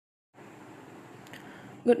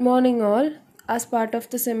Good morning, all. As part of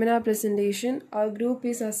the seminar presentation, our group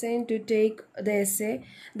is assigned to take the essay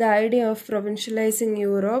The Idea of Provincializing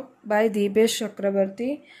Europe by Deepesh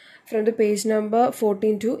Chakrabarty from the page number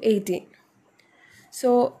 14 to 18.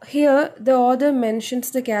 So, here the author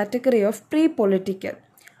mentions the category of pre-political.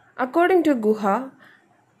 According to Guha,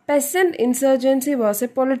 peasant insurgency was a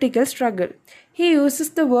political struggle. He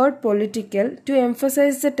uses the word political to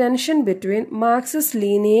emphasize the tension between Marx's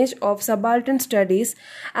lineage of subaltern studies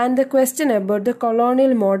and the question about the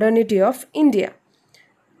colonial modernity of India.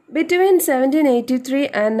 Between 1783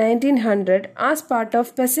 and 1900, as part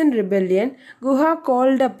of peasant rebellion, Guha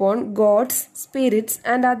called upon gods, spirits,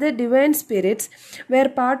 and other divine spirits were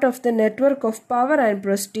part of the network of power and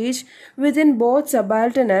prestige within both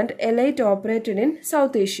subaltern and elite operated in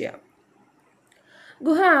South Asia.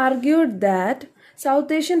 Guha argued that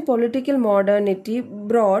South Asian political modernity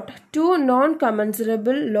brought two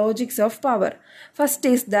non-commensurable logics of power. First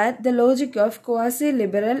is that the logic of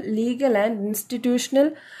quasi-liberal legal and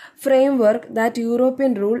institutional framework that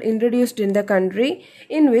European rule introduced in the country,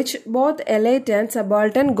 in which both elite and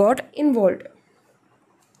subaltern got involved.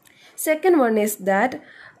 Second one is that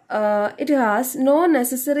it has no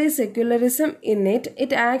necessary secularism in it.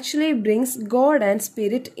 It actually brings God and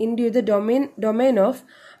spirit into the domain of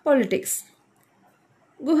politics.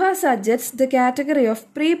 Guha suggests the category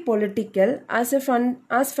of pre-political as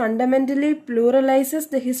fundamentally pluralizes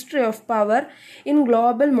the history of power in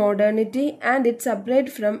global modernity, and it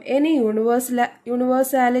separates from any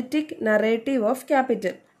universalistic narrative of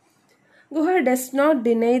capital. Guha does not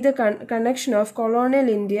deny the connection of colonial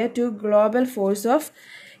India to global force of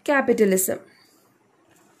capitalism.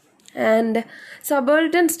 And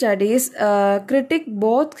subaltern studies critique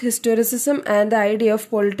both historicism and the idea of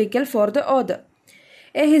political for the author.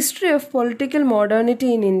 A history of political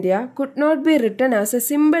modernity in India could not be written as a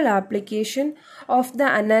simple application of the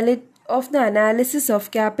analysis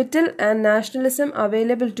of capital and nationalism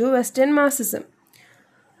available to Western Marxism.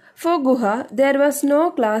 For Guha, there was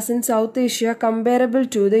no class in South Asia comparable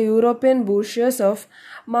to the European bourgeois of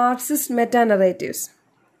Marxist meta-narratives.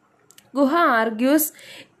 Guha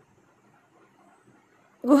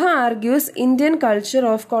argues Indian culture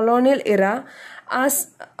of colonial era as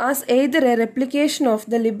either a replication of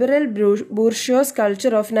the liberal bourgeois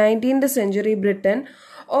culture of 19th century Britain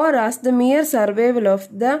or as the mere survival of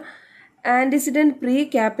the antecedent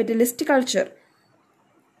pre-capitalist culture.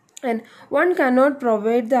 And one cannot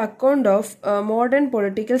provide the account of a modern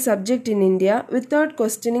political subject in India without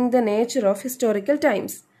questioning the nature of historical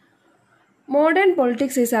times. Modern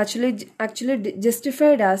politics is actually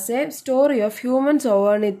justified as a story of human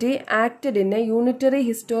sovereignty acted in a unitary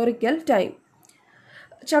historical time.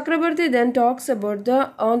 Chakrabarty then talks about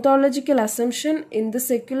the ontological assumption in the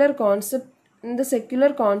secular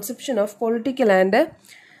conception of political and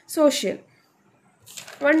social.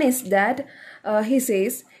 One is that he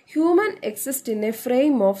says human exist in a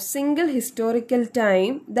frame of single historical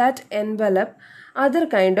time that envelop other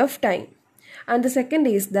kind of time. And the second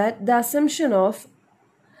is that the assumption of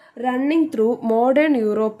running through modern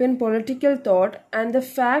European political thought and the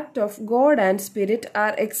fact of God and spirit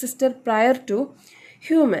are existed prior to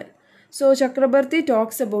human. So Chakrabarty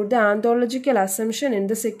talks about the ontological assumption in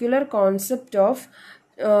the secular conception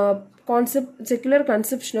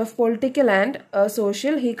of political and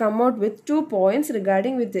social. He come out with 2 points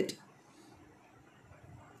regarding with it.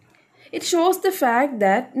 It shows the fact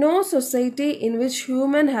that no society in which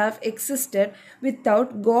humans have existed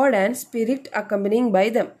without God and spirit accompanying by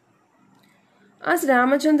them. As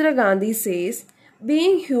Ramachandra Gandhi says,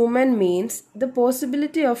 being human means the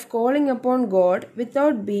possibility of calling upon God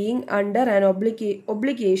without being under an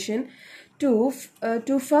obligation to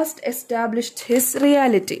first establish his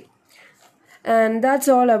reality. And that's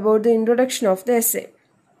all about the introduction of the essay.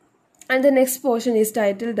 And the next portion is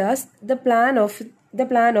titled as the plan of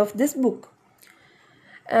this book.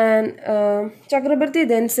 And Chakrabarty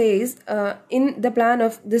then says in the plan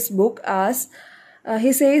of this book as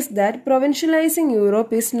he says that provincializing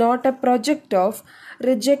Europe is not a project of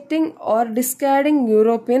rejecting or discarding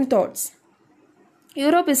European thoughts.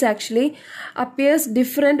 Europe is actually appears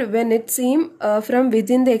different when it seems from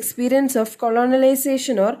within the experience of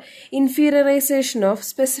colonialization or inferiorization of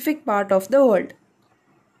specific part of the world.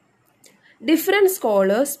 Different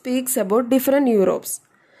scholars speaks about different Europes.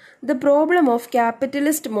 The problem of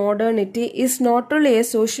capitalist modernity is not only a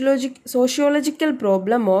sociological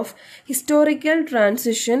problem of historical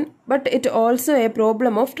transition, but it also a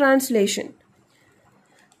problem of translation.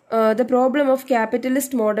 The problem of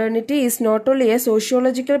capitalist modernity is not only a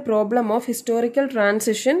sociological problem of historical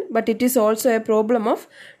transition, but it is also a problem of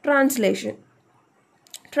translation.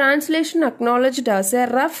 Translation acknowledged as a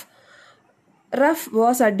rough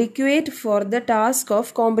was adequate for the task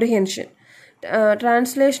of comprehension.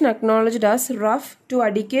 Translation acknowledged as rough to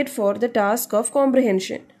adequate for the task of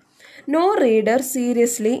comprehension. No reader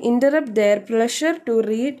seriously interrupt their pleasure to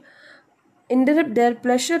read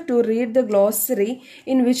the glossary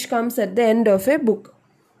in which comes at the end of a book.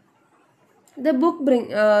 The book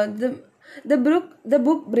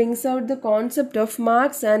brings out the concept of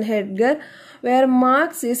Marx and Heidegger, where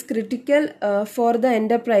Marx is critical for the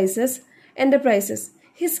enterprises.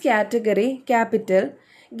 His category, capital,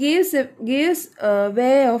 gives the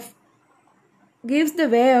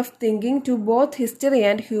way of thinking to both history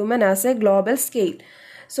and human as a global scale.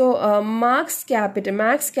 So Marx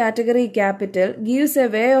category capital gives a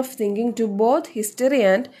way of thinking to both history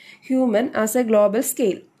and human as a global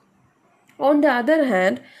scale. On the other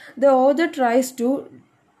hand, the author tries to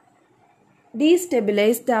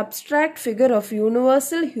destabilize the abstract figure of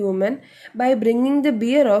universal human by bringing the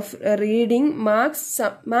beer of reading Marx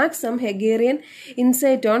some Hegelian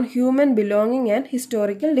insight on human belonging and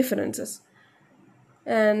historical differences.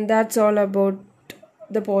 And that's all about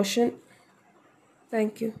the portion.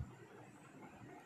 Thank you.